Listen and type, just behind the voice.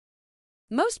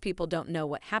Most people don't know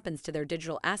what happens to their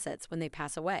digital assets when they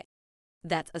pass away.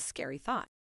 That's a scary thought.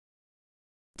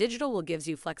 Digital will gives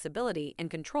you flexibility and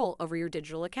control over your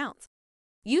digital accounts.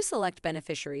 You select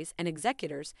beneficiaries and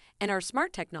executors, and our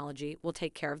smart technology will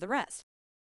take care of the rest.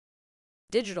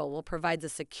 Digital will provide a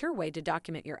secure way to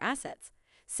document your assets,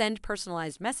 send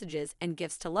personalized messages and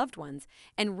gifts to loved ones,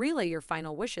 and relay your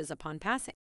final wishes upon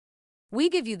passing. We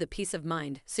give you the peace of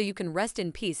mind so you can rest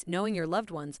in peace knowing your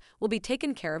loved ones will be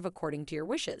taken care of according to your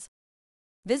wishes.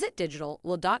 Visit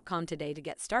digitalwill.com today to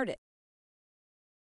get started.